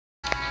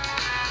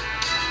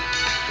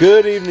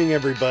Good evening,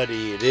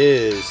 everybody. It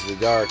is the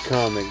Dark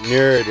Comic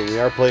Nerd, and we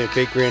are playing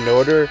Fate Grand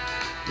Order.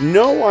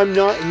 No, I'm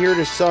not here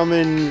to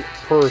summon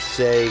per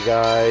se,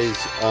 guys.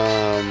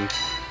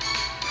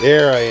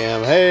 There I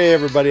am. Hey,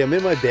 everybody. I'm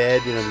in my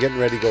bed, and I'm getting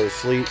ready to go to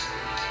sleep.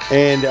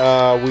 And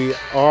we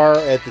are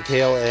at the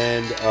tail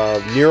end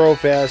of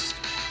Nerofest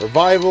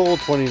Revival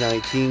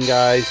 2019,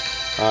 guys.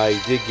 I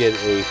did get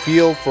a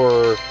feel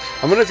for...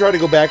 I'm going to try to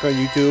go back on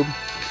YouTube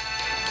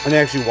and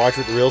actually watch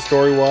what the real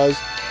story was.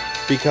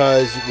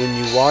 Because when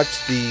you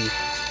watch the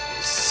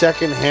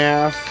second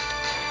half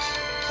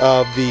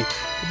of the...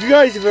 If you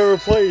guys have ever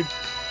played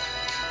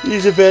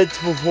these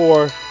events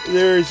before,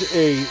 there's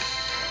a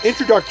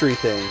introductory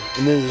thing.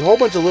 And then there's a whole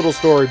bunch of little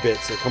story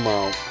bits that come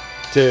out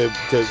to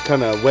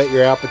kind of whet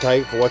your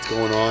appetite for what's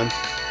going on. And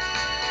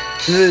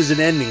then there's an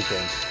ending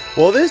thing.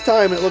 Well, this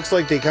time it looks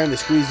like they kind of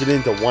squeezed it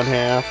into one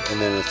half and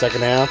then the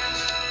second half.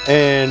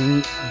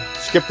 And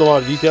skipped a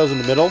lot of details in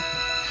the middle.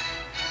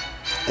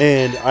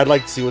 And I'd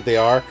like to see what they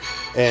are.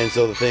 And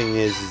so the thing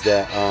is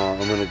that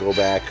I'm going to go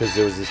back because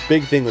there was this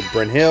big thing with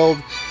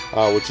Brynhild,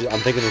 which is, I'm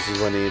thinking this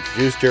is when they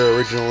introduced her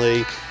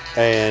originally,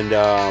 and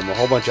a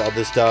whole bunch of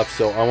other stuff.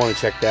 So I want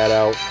to check that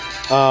out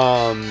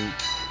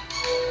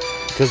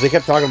because they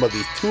kept talking about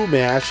these two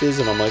mashes,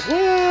 and I'm like,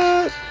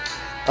 what?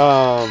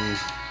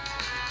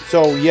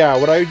 So yeah,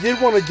 what I did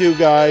want to do,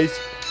 guys,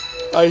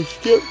 I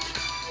skipped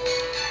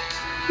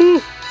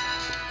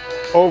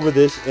over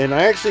this, and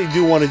I actually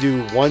do want to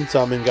do one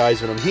summon,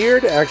 guys, but I'm here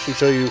to actually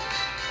show you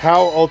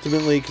how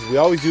ultimately, because we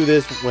always do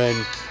this when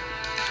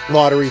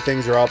lottery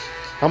things are up,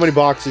 how many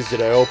boxes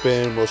did I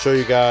open? We'll show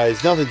you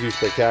guys, nothing too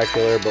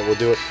spectacular, but we'll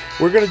do it.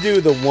 We're going to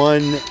do the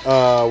one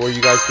where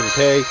you guys can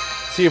pay,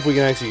 see if we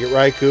can actually get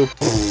Raikou.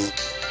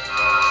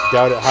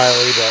 Doubt it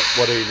highly, but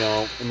what do you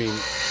know? I mean,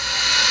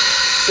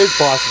 it's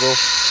possible.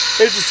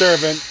 It's a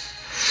servant.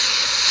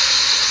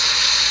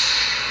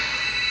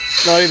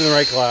 Not even the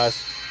right class.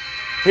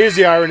 Here's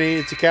the irony,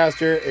 it's a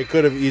caster. It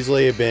could have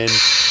easily have been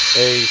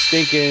a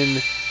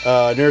stinking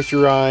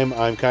nursery rhyme.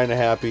 I'm kind of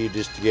happy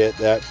just to get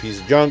that piece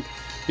of junk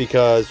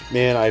because,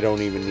 man, I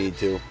don't even need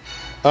to.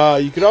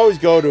 You could always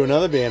go to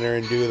another banner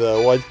and do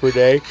the once per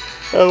day.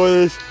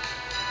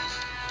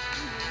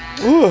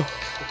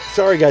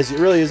 Sorry, guys, it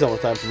really is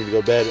almost time for me to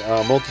go to bed.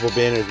 Multiple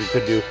banners we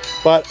could do,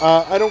 but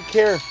I don't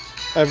care.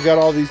 I've got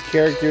all these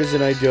characters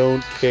and I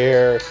don't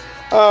care.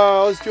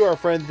 Let's do our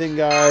friend thing,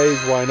 guys.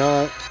 Why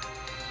not?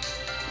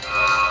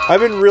 I've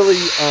been really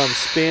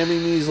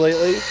spamming these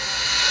lately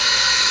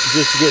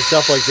just to get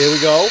stuff like, there we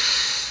go,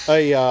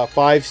 a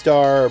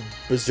 5-star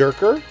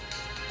Berserker,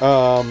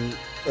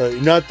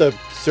 not the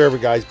server,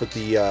 guys, but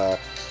the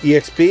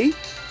EXP,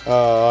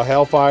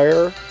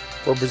 Hellfire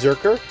for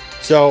Berserker.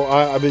 So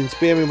I've been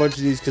spamming a bunch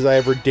of these because I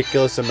have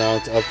ridiculous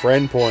amounts of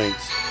friend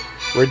points,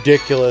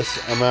 ridiculous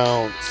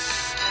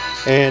amounts,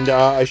 and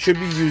I should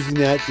be using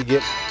that to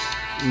get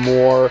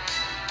more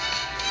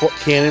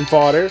cannon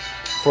fodder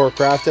for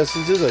craft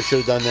essences. I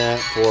should have done that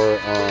for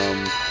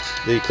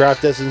the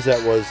craft essence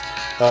that was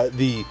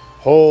the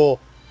whole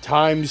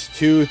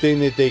 ×2 thing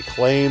that they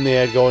claim they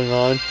had going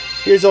on.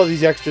 Here's all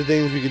these extra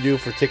things we could do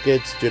for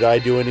tickets. Did I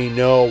do any?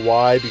 No.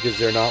 Why? Because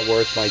they're not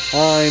worth my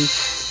time.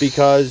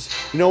 Because,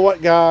 you know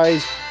what,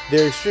 guys?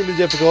 They're extremely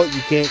difficult.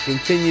 You can't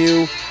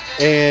continue.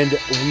 And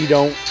we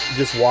don't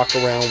just walk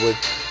around with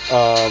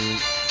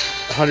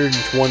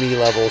 120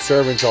 level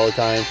servants all the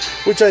time,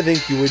 which I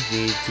think you would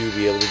need to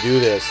be able to do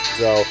this.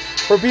 So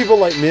for people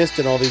like Mist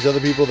and all these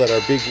other people that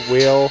are big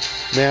whale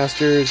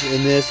masters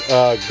in this,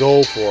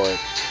 go for it.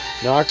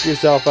 Knock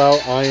yourself out.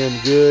 I am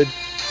good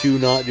to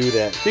not do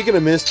that. Speaking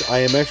of Mist, I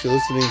am actually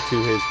listening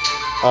to his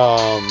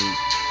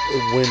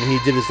when he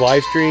did his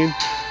live stream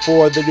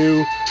for the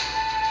new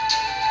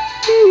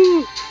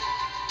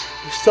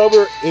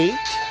Summer 8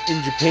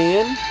 in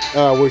Japan,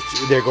 which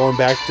they're going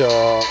back to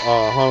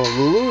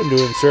Honolulu and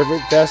doing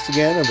Servant Fest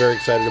again. I'm very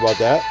excited about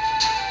that.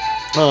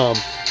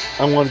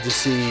 I wanted to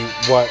see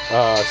what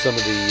some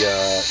of the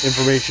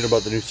information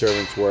about the new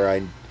servants were.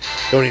 I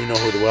don't even know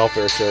who the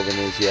welfare servant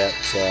is yet.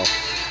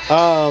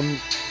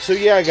 So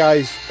yeah,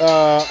 guys,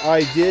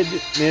 I did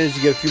manage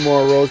to get a few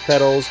more rose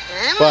petals,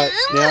 but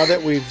now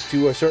that we've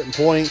to a certain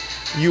point,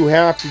 you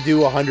have to do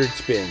 100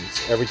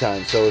 spins every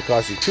time. So it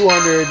costs you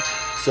 200.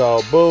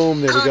 So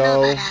boom, there we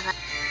go.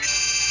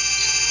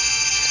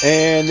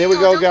 And there we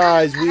go,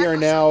 guys. We are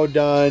now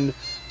done.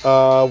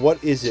 What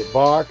is it?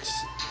 Box.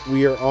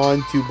 We are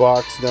on to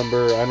box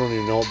number... I don't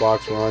even know what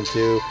box we're on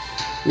to.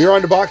 We are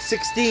on to box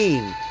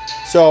 16.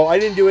 So I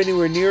didn't do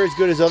anywhere near as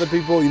good as other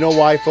people. You know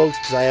why, folks?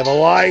 Because I have a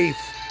life.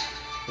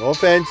 No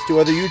offense to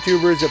other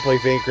YouTubers that play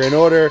Fate Grand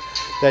Order,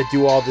 that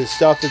do all this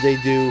stuff that they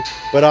do.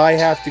 But I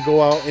have to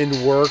go out and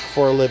work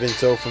for a living.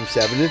 So from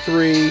 7 to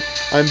 3,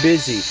 I'm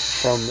busy.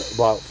 From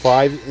about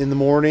 5 in the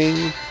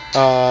morning...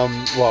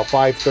 well,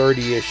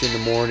 5:30ish in the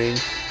morning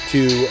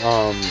to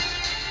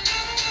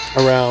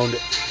around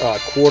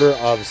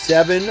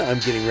 6:45. I'm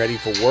getting ready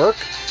for work.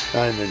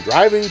 I'm then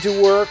driving to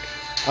work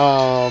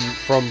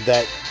from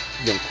that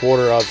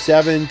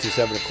 6:45 to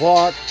 7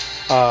 o'clock.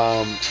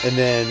 And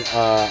then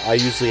I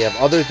usually have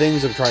other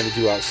things I'm trying to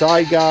do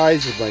outside,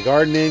 guys, with my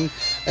gardening.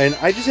 And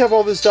I just have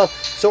all this stuff.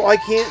 So I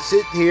can't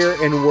sit here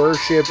and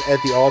worship at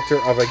the altar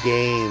of a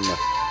game.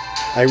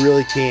 I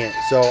really can't.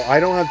 So I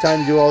don't have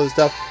time to do all this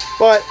stuff.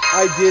 But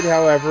I did,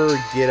 however,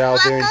 get out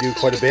there and do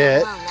quite a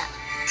bit.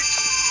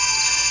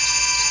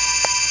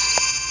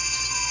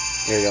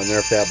 There you go,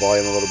 nerf that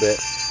volume a little bit.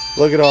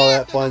 Look at all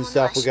that fun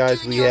stuff,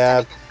 guys, we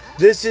have.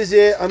 This is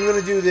it. I'm going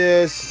to do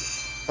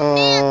this.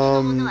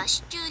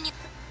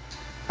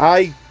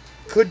 I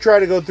could try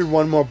to go through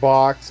one more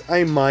box.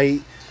 I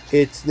might.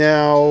 It's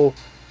now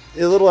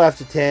a little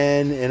after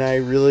 10, and I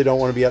really don't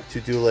want to be up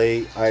too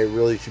late. I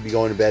really should be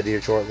going to bed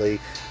here shortly.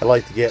 I'd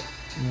like to get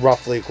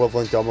roughly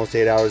equivalent to almost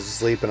 8 hours of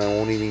sleep, and I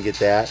won't even get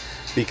that,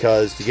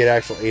 because to get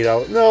actual 8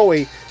 hours... No,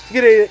 wait. To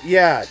get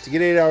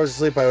 8 hours of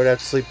sleep, I would have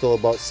to sleep till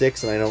about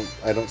 6, and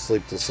I don't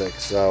sleep till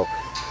 6. So,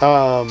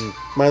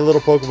 my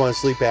little Pokemon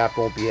sleep app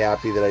won't be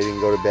happy that I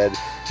didn't go to bed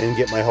and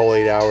get my whole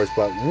 8 hours,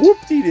 but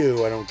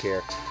whoop-de-doo, I don't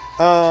care.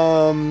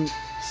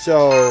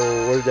 So,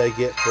 what did I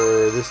get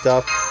for this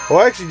stuff? Well,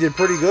 I actually did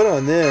pretty good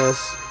on this.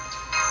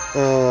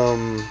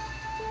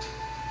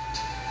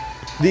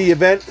 The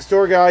event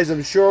store, guys,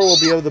 I'm sure we'll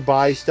be able to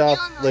buy stuff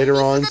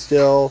later on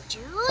still.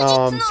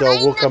 So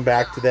we'll come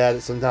back to that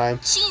at some time.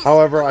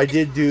 However, I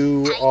did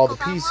do all the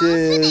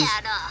pieces.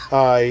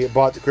 I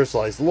bought the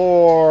crystallized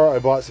lore. I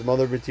bought some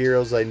other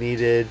materials I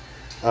needed.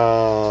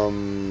 I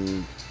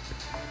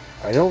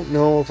don't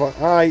know if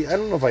I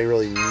don't know if I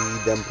really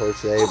need them per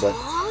se, but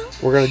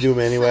we're gonna do them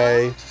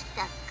anyway.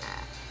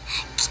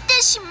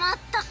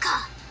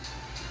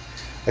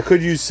 I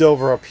could use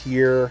silver up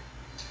here,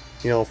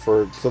 you know,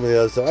 for some of the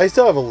other stuff. I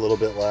still have a little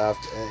bit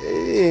left.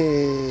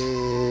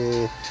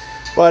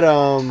 But,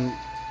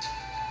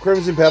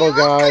 Crimson Petal,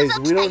 guys,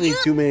 we don't need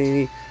too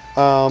many.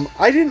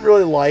 I didn't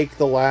really like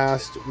the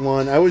last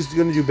one. I was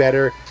going to do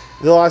better.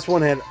 The last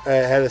one had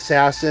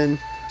Assassin.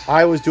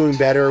 I was doing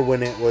better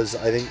when it was,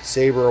 I think,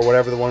 Saber or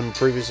whatever the one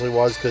previously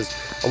was, because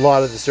a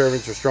lot of the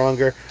servants were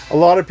stronger. A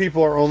lot of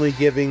people are only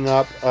giving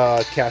up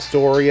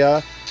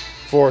Castoria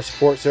for a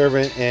support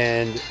servant,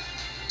 and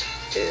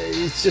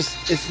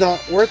it's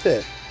not worth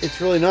it. It's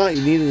really not.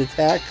 You need an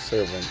attack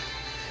servant.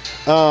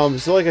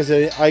 So like I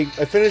said, I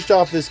finished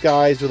off this,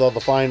 guys, with all the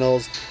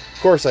finals. Of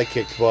course I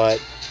kicked butt.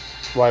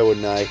 Why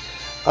wouldn't I?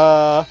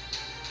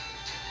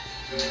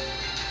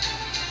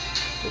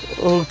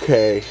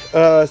 Okay.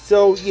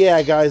 So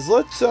yeah, guys,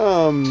 let's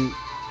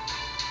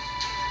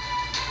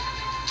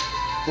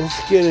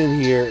get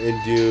in here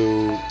and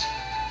do...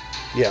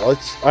 Yeah,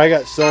 I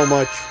got so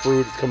much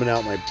fruit coming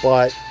out my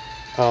butt.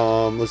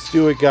 Let's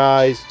do it,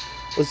 guys.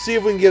 Let's see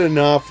if we can get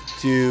enough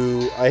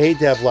to... I hate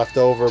to have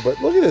leftover, but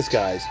look at this,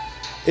 guys.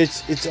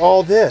 It's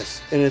all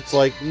this, and it's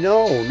like,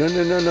 no.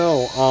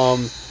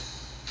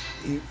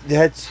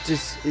 That's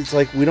just, it's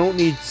like, we don't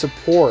need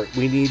support.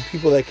 We need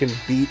people that can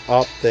beat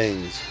up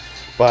things.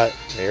 But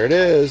there it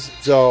is.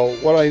 So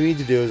what I need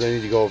to do is I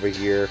need to go over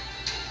here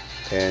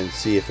and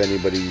see if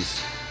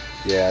anybody's...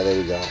 Yeah,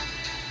 there we go.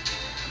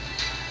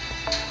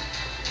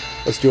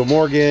 Let's do a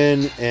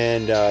Morgan,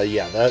 and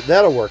yeah,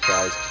 that'll work,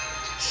 guys.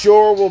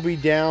 Sure, we'll be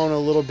down a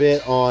little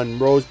bit on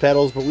rose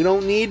petals, but we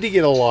don't need to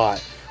get a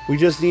lot. We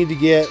just need to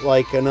get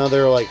like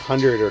another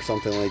 100 or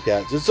something like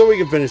that, just so we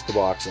can finish the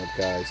box up,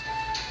 guys.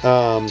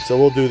 So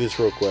we'll do this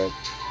real quick.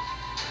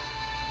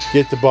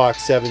 Get to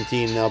box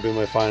 17, and that'll be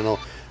my final.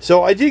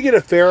 So I did get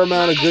a fair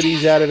amount of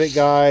goodies out of it,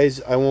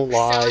 guys. I won't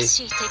lie.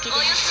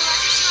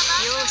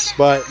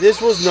 But this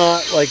was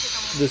not like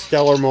the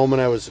stellar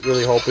moment I was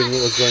really hoping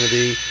it was going to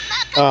be.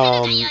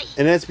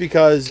 And that's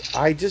because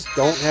I just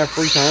don't have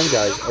free time,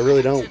 guys. I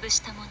really don't.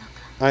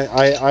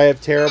 I have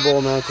terrible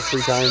amounts of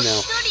free time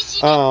now.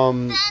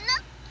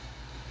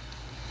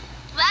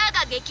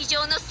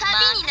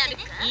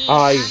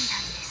 I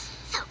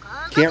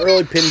can't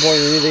really pinpoint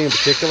anything in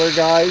particular,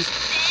 guys,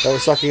 that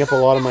was sucking up a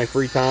lot of my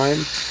free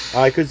time.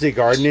 I could say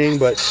gardening,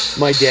 but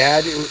my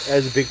dad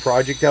has a big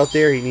project out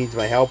there he needs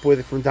my help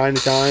with from time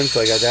to time,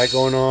 so I got that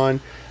going on.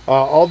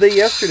 All day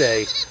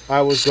yesterday,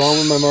 I was gone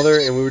with my mother,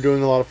 and we were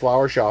doing a lot of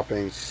flower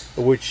shopping,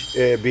 which,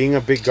 being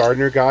a big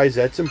gardener, guys,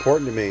 that's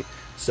important to me.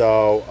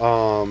 So,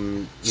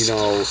 you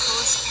know,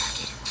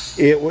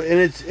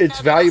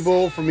 it's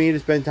valuable for me to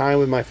spend time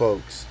with my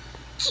folks.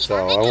 So,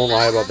 I won't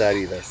lie about that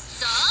either.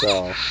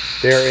 So,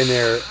 they're in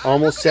their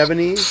almost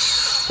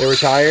 70s. They're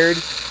retired.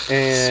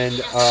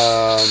 And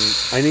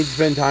I need to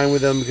spend time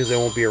with them because they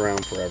won't be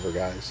around forever,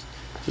 guys.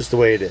 Just the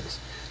way it is.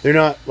 They're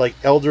not, like,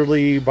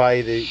 elderly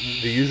by the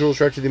usual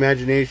stretch of the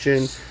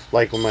imagination,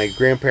 like when my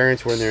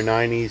grandparents were in their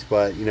 90s.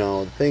 But, you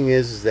know, the thing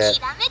is that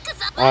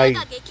I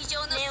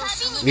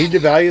need to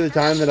value the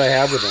time that I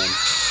have with them.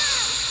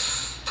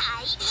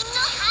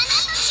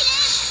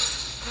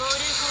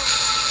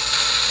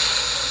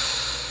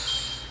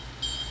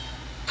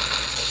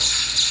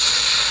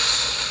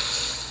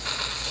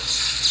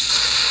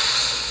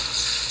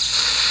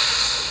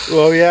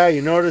 Well, yeah,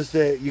 you noticed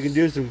that you can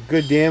do some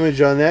good damage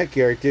on that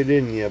character,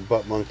 didn't you,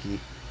 butt monkey?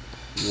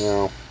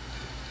 Well,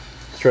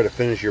 let's try to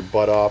finish your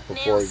butt off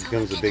before it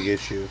becomes a big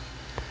issue.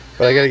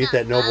 But I gotta get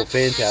that Noble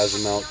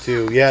Phantasm out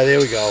too. Yeah, there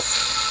we go.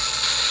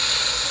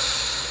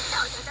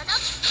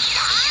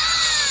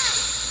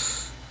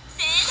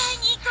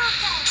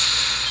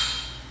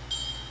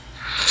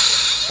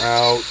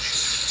 Ouch.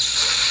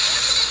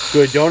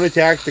 Good, don't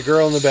attack the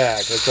girl in the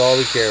back. That's all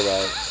we care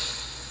about.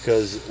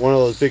 Because one of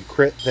those big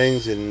crit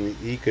things, and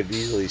he could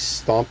easily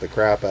stomp the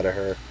crap out of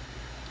her.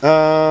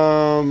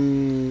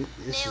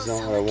 This is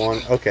not what I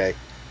want. Okay.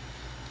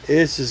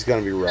 This is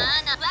going to be rough.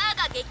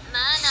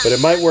 But it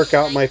might work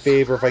out in my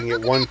favor if I can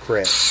get one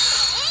crit.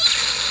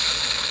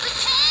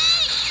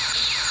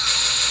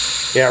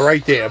 Yeah,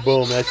 right there.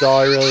 Boom. That's all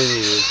I really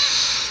needed.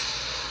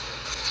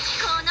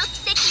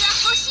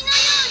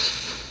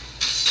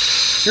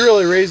 She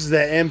really raises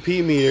that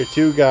MP meter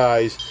too,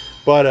 guys.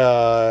 But,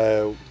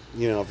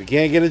 you know, if you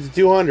can't get it to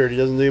 200, it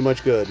doesn't do you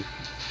much good.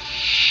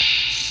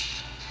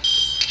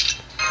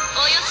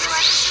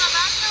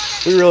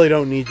 We really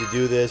don't need to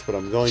do this, but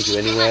I'm going to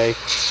anyway.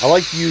 I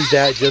like to use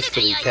that just for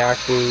the attack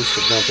boost,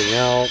 if nothing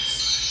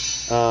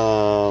else.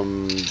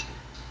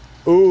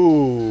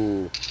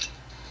 Ooh.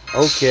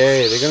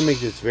 Okay, they're going to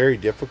make this very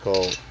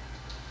difficult.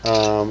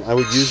 I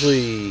would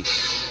usually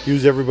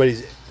use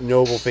everybody's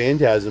Noble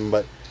Phantasm,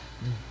 but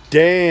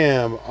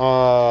damn,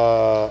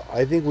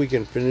 I think we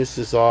can finish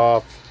this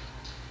off.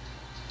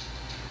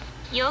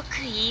 Yeah,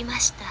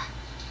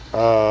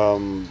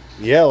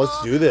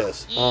 let's do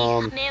this.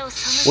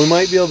 We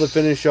might be able to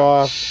finish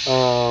off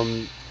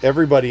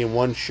everybody in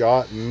one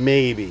shot,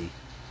 maybe.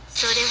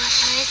 So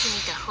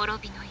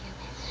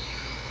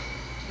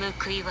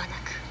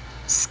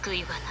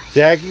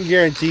I can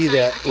guarantee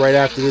that right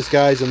after this,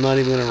 guys, I'm not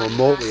even going to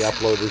remotely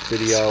upload this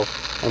video.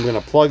 I'm going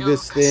to plug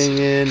this thing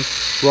in,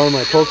 run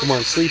my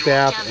Pokemon Sleep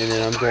app, and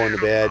then I'm going to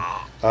bed.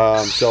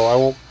 So I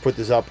won't put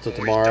this up until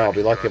tomorrow. I'll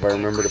be lucky if I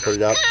remember to put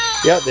it up.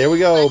 Yeah, there we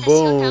go.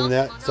 Boom.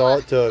 That's all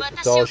it took.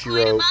 That's all she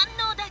wrote.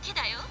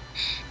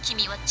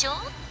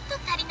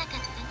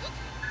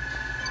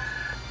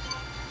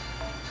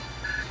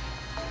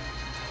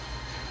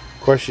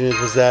 Question is,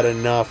 was that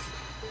enough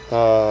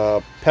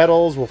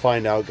petals? We'll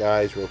find out,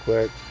 guys, real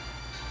quick.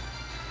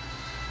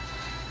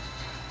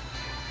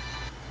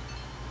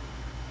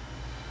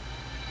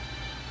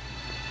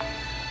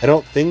 I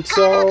don't think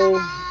so.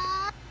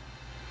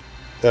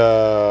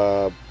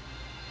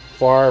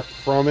 Far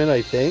from it,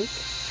 I think.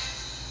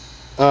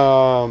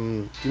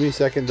 Give me a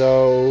second,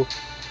 though.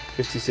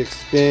 56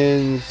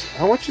 spins.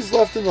 How much is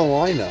left in the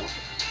lineup?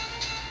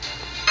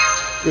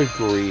 Good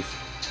grief.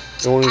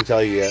 I won't even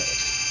tell you yet.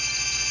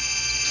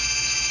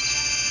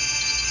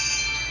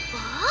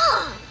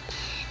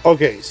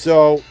 Okay,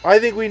 so I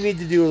think we need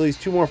to do at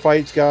least 2 more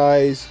fights,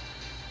 guys.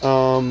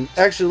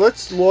 Actually,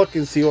 let's look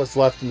and see what's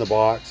left in the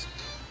box.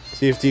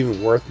 See if it's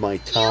even worth my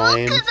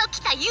time.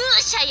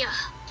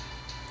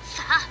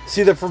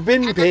 See, the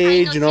Forbidden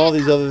Page and all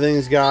these other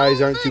things,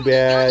 guys, aren't too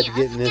bad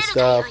getting this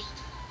stuff.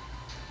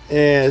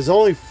 And there's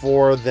only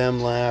 4 of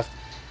them left.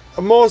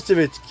 Most of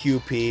it's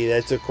QP.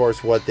 That's, of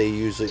course, what they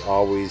usually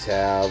always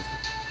have.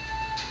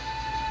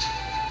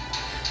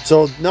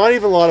 So, not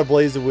even a lot of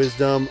Blaze of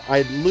Wisdom.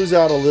 I'd lose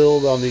out a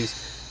little on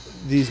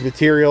these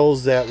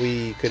materials that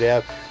we could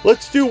have.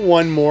 Let's do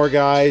one more,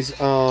 guys.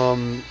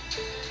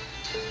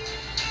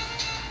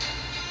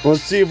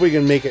 Let's see if we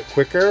can make it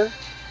quicker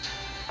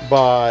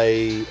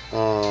by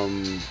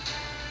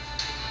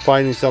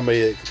finding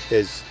somebody that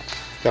is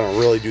going to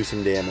really do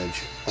some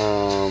damage.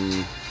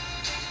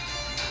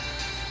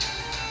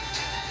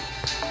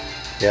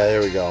 Yeah,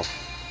 there we go.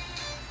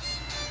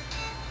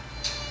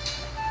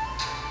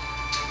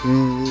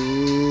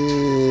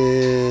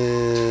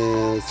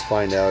 Let's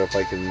find out if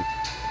I can. Is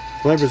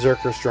my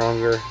Berserker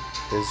stronger?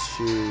 Is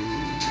she?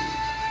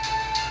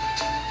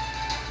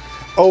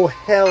 Oh,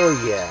 hell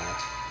yeah.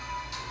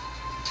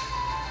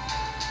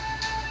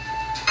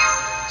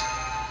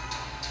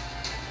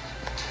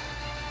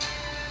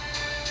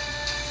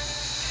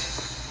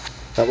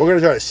 We're going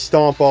to try to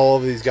stomp all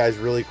of these guys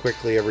really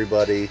quickly,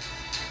 everybody.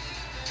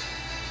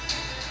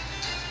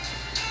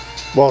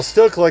 While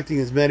still collecting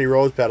as many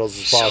rose petals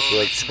as possible,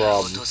 that's the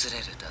problem.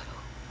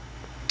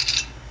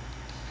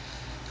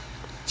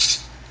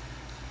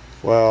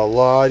 Well,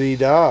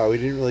 la-di-da. We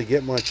didn't really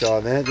get much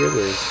on that, did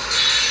we?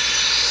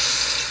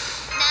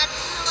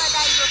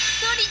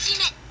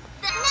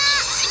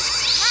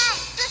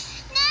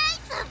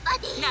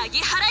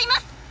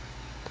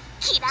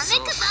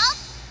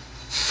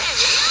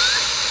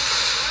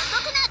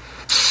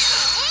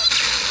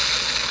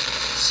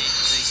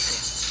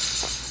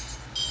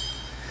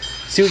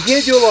 See, we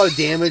can't do a lot of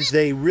damage.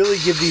 They really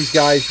give these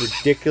guys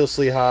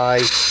ridiculously high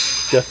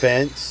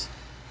defense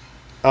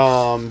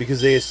because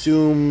they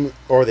assume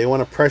or they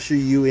want to pressure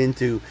you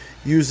into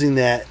using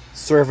that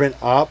servant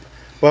up.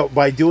 But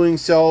by doing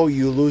so,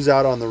 you lose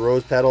out on the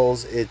rose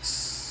petals.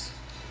 It's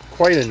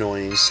quite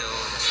annoying. Right,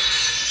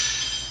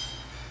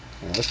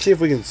 let's see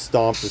if we can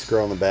stomp this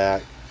girl in the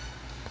back.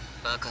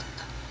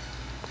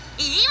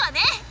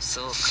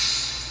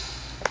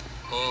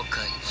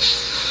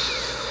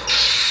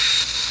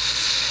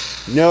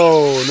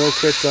 No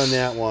crits on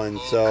that one,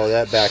 so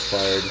that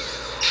backfired.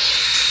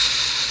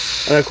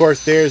 And of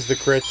course, there's the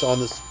crits on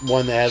this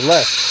one that had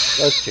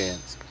less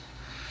chance.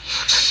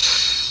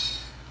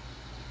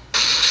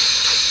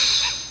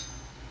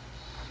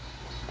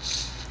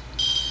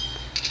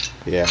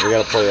 Yeah, we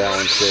gotta play that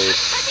one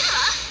safe.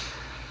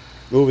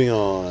 Moving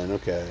on,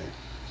 okay.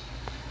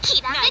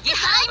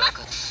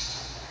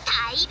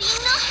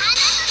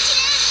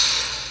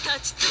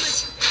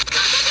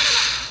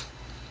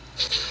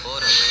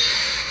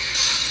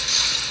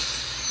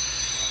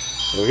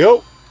 There we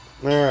go.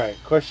 Alright,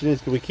 question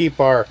is, can we keep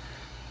our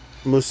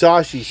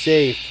Musashi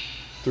safe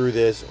through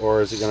this,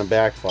 or is it going to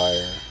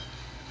backfire?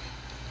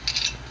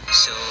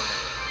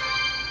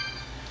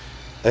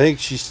 I think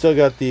she's still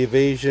got the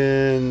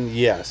evasion.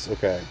 Yes,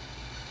 okay.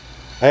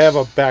 I have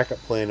a backup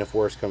plan if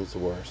worse comes to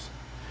worse.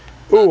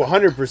 Ooh,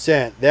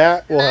 100%.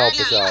 That will help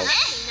us out.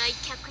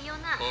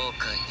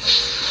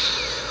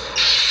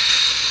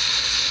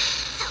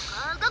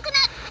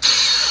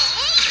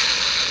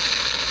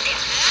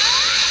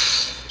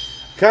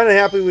 Kind of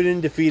happy we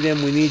didn't defeat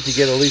him. We need to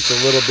get at least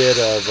a little bit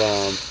of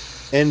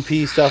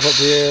NP stuff up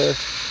here.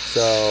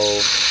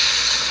 So,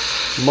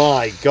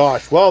 my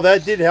gosh. Well,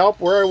 that did help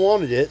where I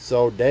wanted it.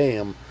 So,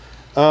 damn.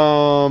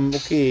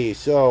 Okay,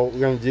 so what we're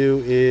going to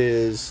do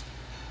is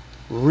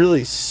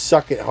really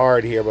suck it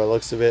hard here by the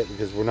looks of it,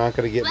 because we're not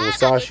going to get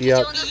Musashi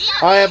up.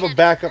 I have a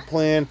backup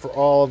plan for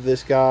all of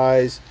this,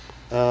 guys.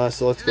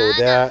 So let's go with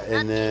that,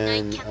 and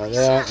then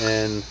that,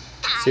 and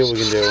see what we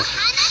can do.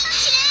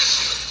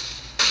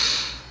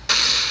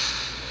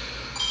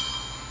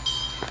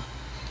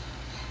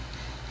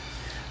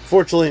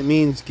 Fortunately, it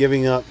means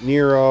giving up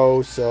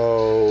Nero,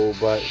 so,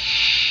 but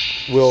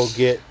we'll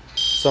get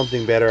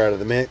something better out of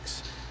the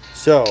mix.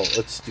 So,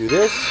 let's do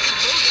this.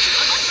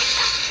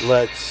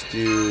 Let's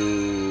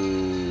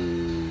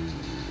do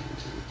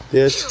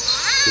this.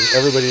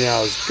 Everybody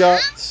now has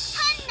guts.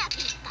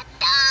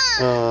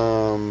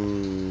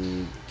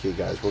 Okay,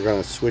 guys, we're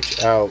going to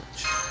switch out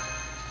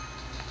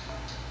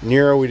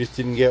Nero. We just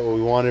didn't get what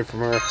we wanted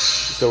from her.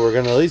 So, we're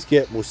going to at least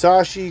get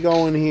Musashi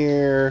going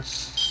here.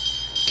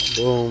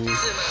 Boom.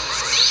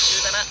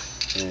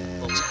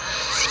 And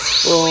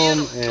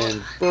boom,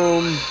 and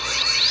boom.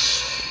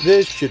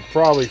 This should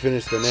probably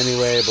finish them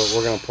anyway, but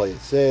we're going to play it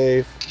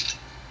safe.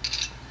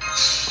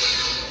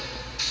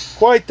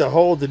 Quite the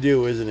hold to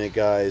do, isn't it,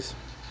 guys?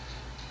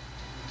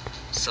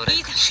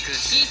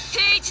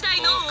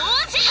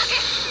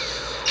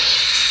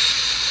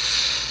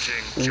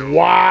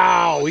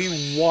 Wow,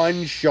 he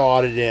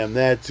one-shotted him.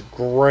 That's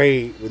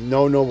great, with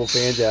no Noble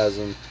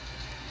Phantasm.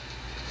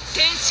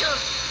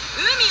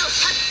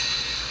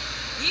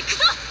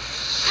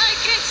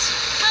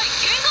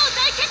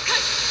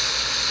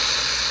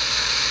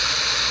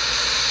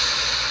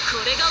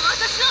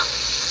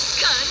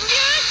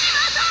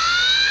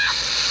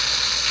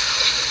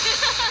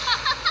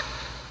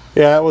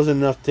 Yeah, that wasn't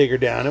enough to take her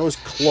down. It was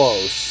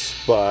close,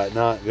 but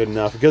not good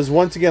enough. Because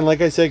once again, like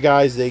I said,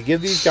 guys, they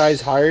give these guys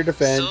higher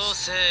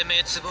defense,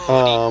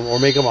 or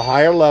make them a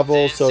higher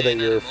level, so that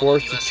you're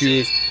forced to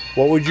choose.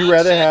 What would you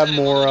rather have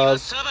more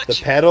of, the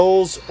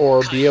pedals,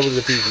 or be able to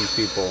defeat these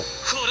people?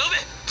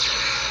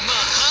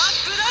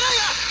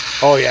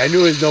 Oh yeah, I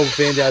knew his Noble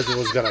Phantasm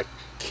was gonna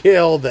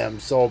kill them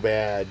so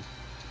bad.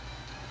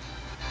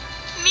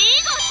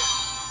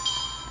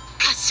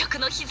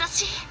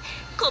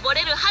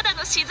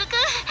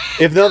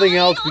 If nothing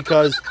else,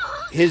 because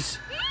his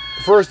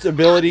first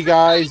ability,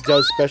 guys,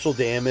 does special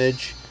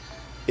damage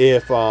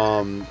if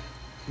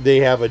they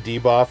have a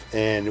debuff,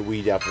 and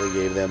we definitely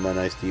gave them a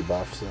nice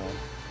debuff.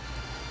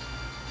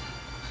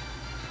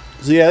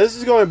 So yeah, this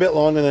is going a bit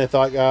longer than I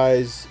thought,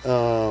 guys.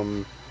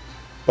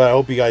 But I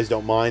hope you guys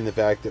don't mind the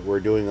fact that we're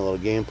doing a little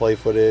gameplay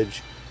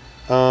footage.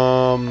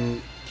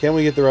 Can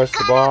we get the rest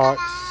of the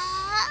box?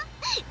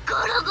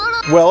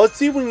 Well, let's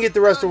see if we can get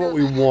the rest of what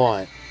we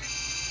want.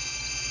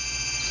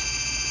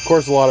 Of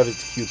course, a lot of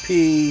it's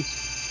QP.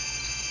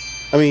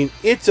 I mean,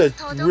 it's a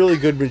really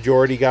good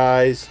majority,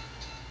 guys.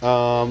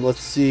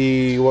 Let's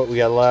see what we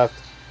got left.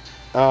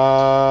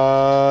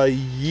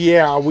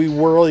 Yeah, we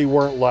really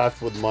weren't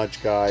left with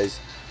much, guys.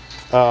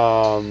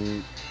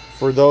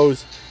 For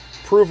those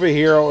Proof of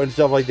Hero and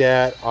stuff like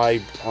that,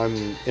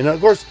 and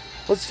of course,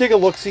 let's take a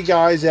look-see,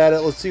 guys, at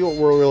it. Let's see what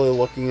we're really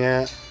looking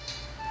at.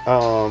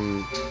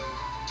 And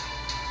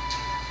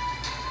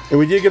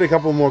we did get a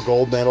couple more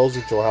gold medals,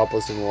 which will help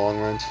us in the long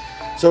run.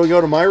 So we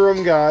go to my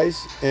room,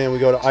 guys, and we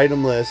go to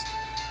item list,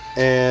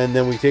 and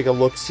then we take a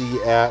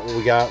look-see at what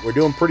we got. We're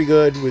doing pretty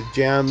good with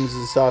gems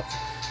and stuff.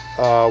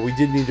 We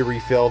did need to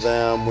refill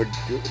them with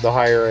the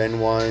higher end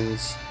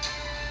ones.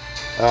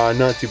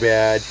 Not too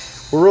bad.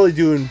 We're really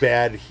doing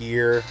bad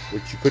here,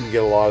 which you couldn't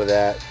get a lot of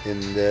that in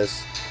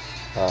this.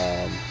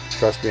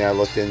 Trust me, I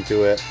looked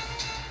into it.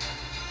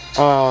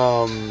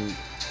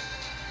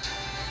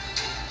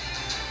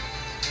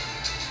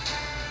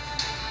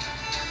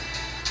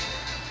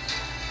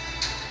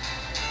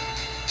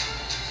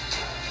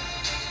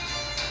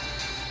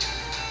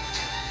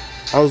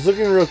 I was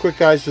looking real quick,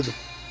 guys, for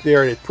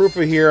there it is, Proof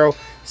of Hero,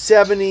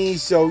 70,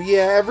 so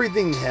yeah,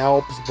 everything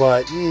helps,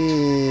 but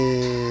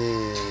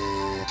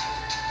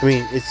I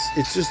mean,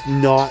 it's just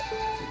not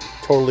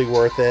totally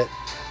worth it.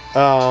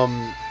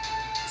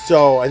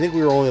 So I think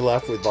we were only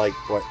left with like,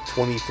 what,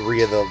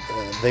 23 of the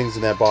things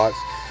in that box.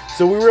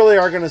 So we really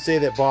are going to say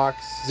that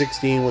box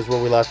 16 was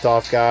where we left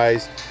off,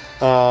 guys.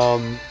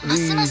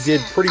 We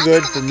did pretty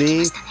good for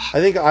me. I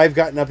think I've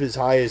gotten up as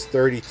high as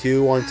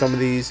 32 on some of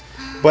these,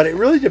 but it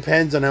really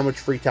depends on how much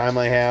free time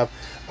I have.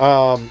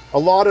 A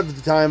lot of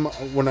the time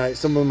when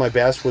some of my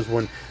best was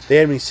when they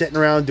had me sitting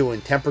around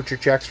doing temperature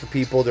checks for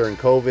people during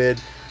COVID.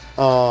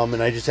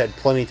 And I just had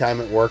plenty of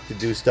time at work to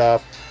do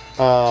stuff.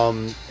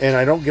 And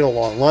I don't get a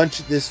long lunch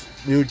at this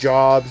new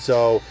job,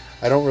 so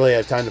I don't really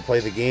have time to play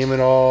the game at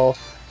all.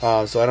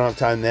 So I don't have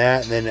time for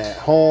that. And then at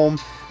home,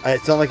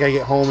 it's not like I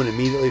get home and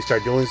immediately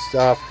start doing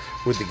stuff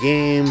with the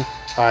game.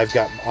 I've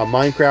got a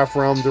Minecraft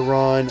realm to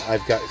run.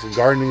 I've got some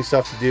gardening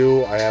stuff to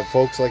do. I have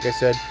folks, like I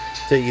said,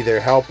 to either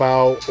help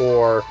out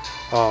or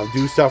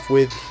do stuff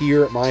with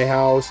here at my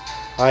house.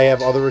 I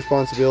have other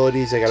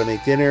responsibilities. I got to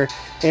make dinner.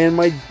 And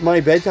my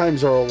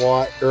bedtimes are a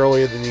lot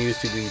earlier than they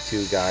used to be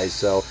too, guys.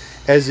 So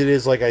as it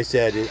is, like I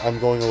said, I'm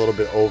going a little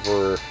bit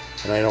over,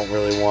 and I don't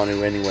really want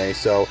to anyway.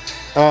 So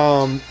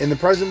in the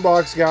present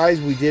box, guys,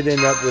 we did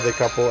end up with a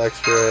couple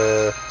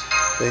extra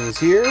things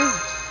here.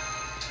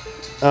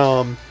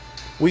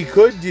 We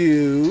could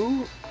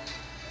do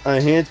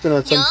enhancement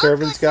on some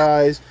servants,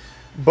 guys.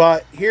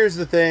 But here's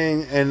the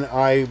thing, and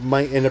I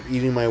might end up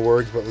eating my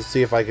words, but let's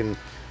see if I can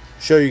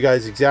show you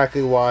guys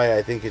exactly why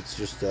I think it's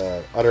just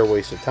an utter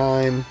waste of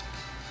time.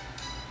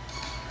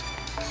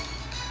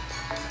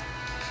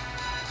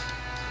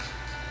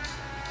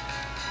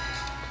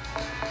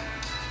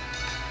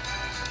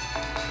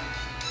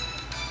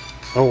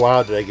 Oh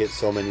wow, did I get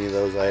so many of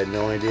those? I had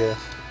no idea.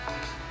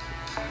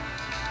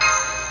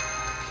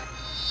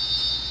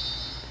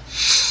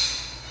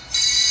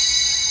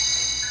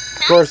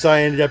 Of course,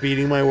 I ended up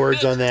eating my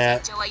words on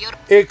that.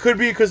 It could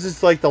be because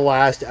it's like the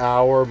last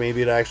hour.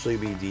 Maybe it'll actually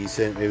be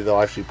decent. Maybe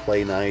they'll actually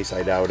play nice.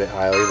 I doubt it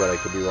highly, but I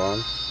could be wrong.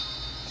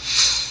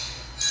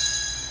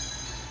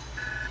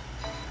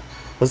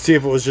 Let's see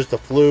if it was just a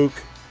fluke.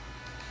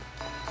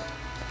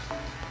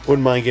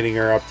 Wouldn't mind getting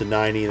her up to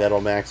 90.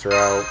 That'll max her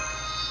out.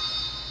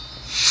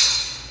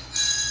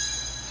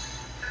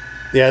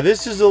 Yeah,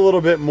 this is a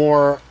little bit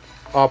more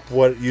up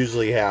what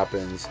usually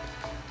happens.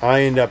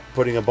 I end up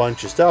putting a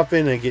bunch of stuff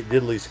in and get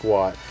diddly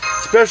squat.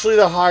 Especially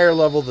the higher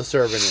level the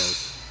servant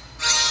is.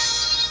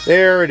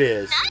 There it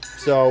is.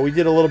 So we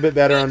did a little bit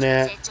better on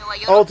that.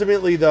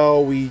 Ultimately,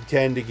 though, we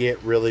tend to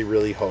get really,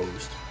 really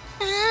hosed.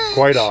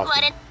 Quite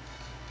often.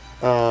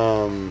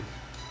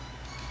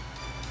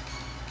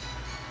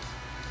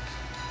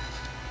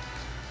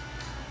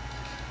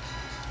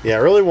 Yeah, I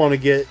really want to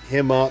get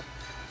him up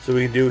so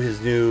we can do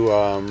his new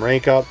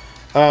rank up.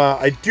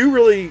 I do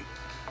really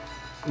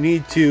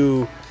need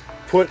to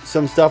put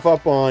some stuff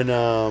up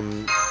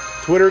on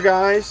Twitter,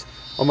 guys,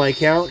 on my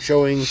account,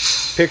 showing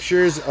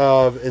pictures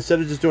of, instead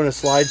of just doing a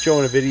slideshow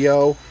and a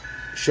video,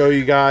 show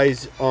you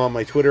guys on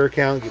my Twitter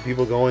account, get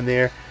people going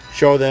there,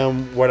 show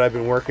them what I've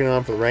been working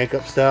on for the rank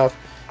up stuff,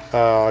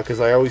 because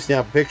I always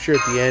snap a picture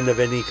at the end of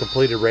any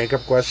completed rank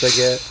up quest I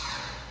get.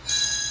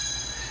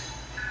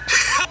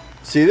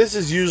 See, this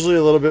is usually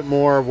a little bit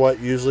more of what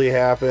usually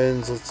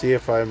happens. Let's see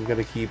if I'm going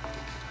to keep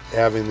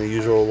having the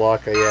usual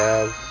luck I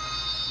have.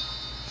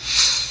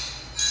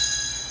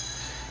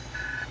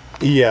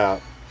 Yeah.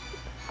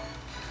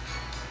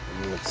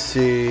 Let's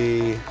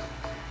see.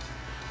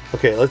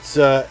 Okay, let's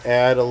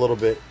add a little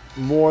bit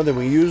more than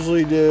we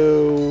usually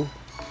do.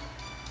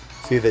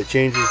 See if that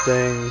changes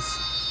things.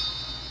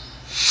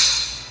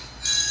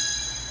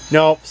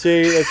 Nope,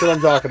 see, that's what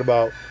I'm talking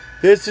about.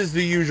 This is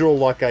the usual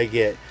luck I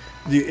get.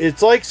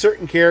 It's like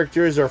certain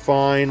characters are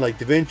fine, like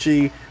Da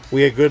Vinci,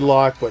 we had good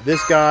luck, but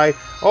this guy,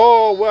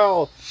 oh,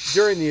 well,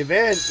 during the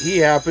event, he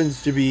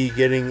happens to be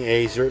getting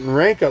a certain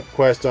rank up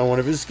quest on one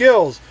of his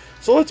skills.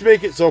 So let's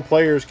make it so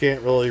players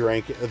can't really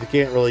rank it, they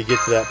can't really get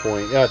to that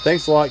point. Yeah,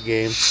 thanks a lot,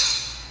 game.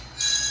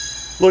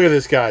 Look at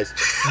this, guys.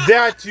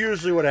 That's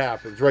usually what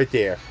happens, right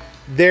there.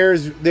 There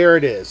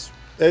it is.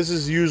 This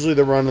is usually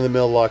the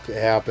run-of-the-mill luck that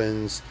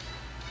happens.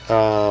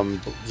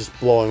 Just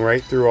blowing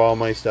right through all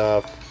my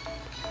stuff.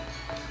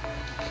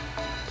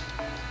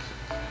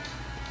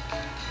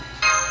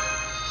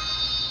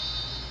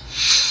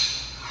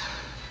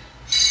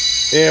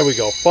 There we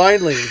go.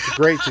 Finally, it's a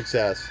great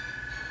success.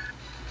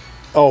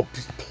 Oh,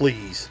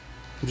 please.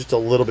 I'm just a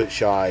little bit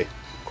shy.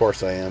 Of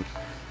course I am.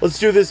 Let's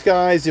do this,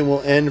 guys, and we'll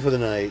end for the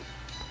night.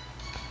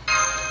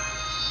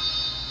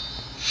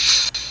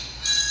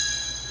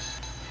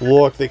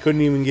 Look, they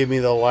couldn't even give me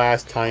the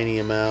last tiny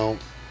amount.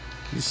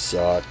 You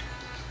suck.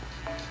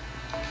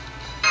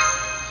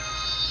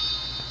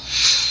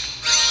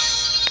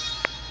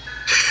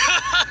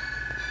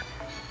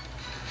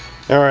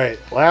 Alright,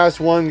 last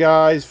one,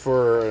 guys,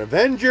 for an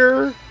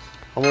Avenger.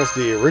 Almost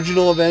the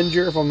original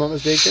Avenger, if I'm not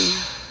mistaken.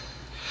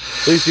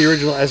 At least the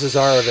original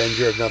SSR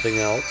Avenger, if nothing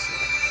else.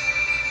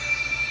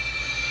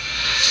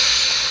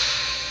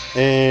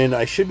 And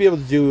I should be able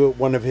to do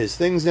one of his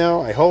things now,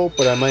 I hope,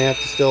 but I might have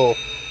to still...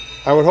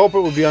 I would hope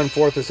it would be on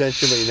 4th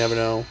Ascension, but you never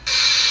know.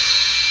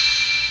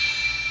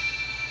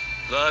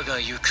 我が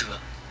行くは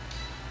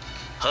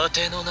果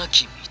てのな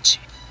き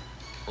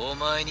道。お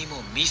前にも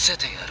見せ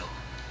てや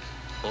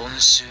ろう。温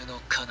州の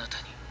彼方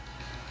に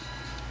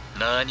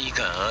何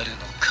があるの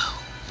か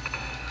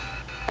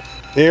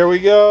を。 There we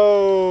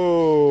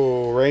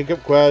go. Rank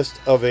up quest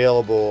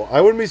available.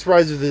 I wouldn't be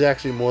surprised if there's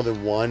actually more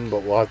than one,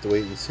 but we'll have to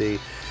wait and see.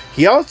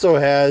 He also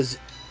has,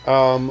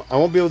 I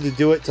won't be able to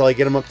do it till I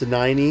get him up to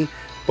 90,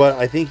 but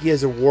I think he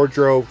has a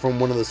wardrobe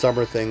from one of the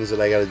summer things that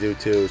I got to do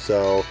too.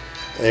 So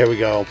there we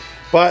go.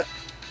 But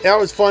that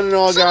was fun and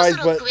all, guys.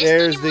 But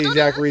there's the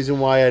exact reason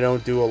why I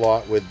don't do a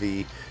lot with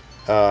the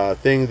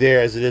thing there.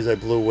 As it is, I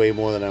blew way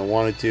more than I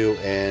wanted to,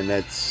 and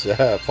that's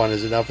fun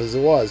as enough as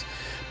it was.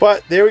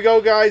 But there we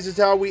go, guys. That's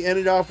how we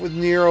ended off with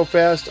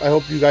Nerofest. I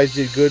hope you guys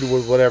did good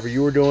with whatever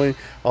you were doing.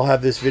 I'll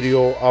have this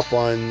video up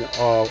on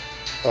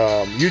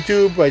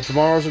YouTube by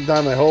tomorrow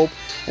sometime, I hope.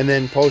 And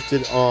then post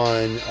it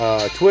on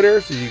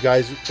Twitter so you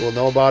guys will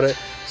know about it.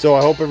 So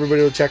I hope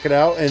everybody will check it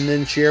out. And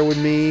then share with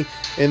me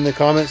in the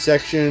comment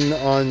section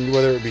on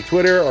whether it be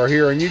Twitter or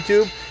here on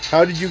YouTube.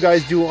 How did you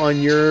guys do on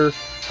your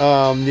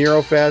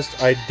Nerofest?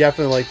 I'd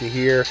definitely like to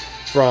hear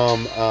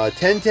from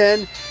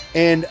 1010.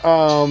 And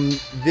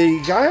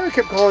the guy I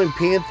kept calling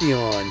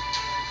Pantheon,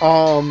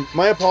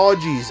 my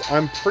apologies.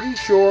 I'm pretty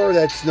sure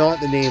that's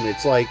not the name.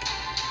 It's like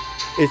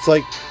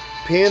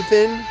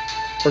Panthen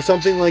or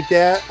something like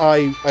that.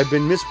 I've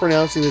been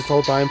mispronouncing this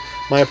whole time.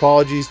 My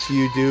apologies to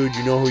you, dude.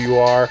 You know who you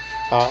are.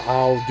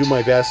 I'll do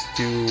my best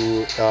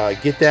to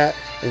get that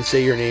and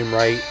say your name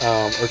right.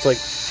 Or it's like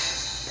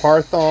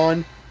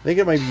Parthon. I think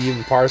it might be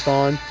even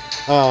Parthon.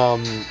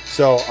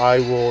 So I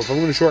will, if I'm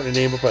going to shorten the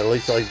name up, at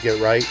least I like to get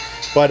it right.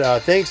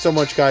 But thanks so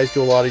much, guys,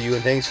 to a lot of you,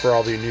 and thanks for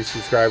all the new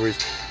subscribers.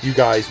 You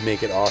guys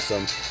make it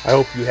awesome. I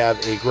hope you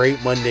have a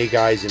great Monday,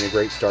 guys, and a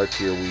great start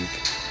to your week.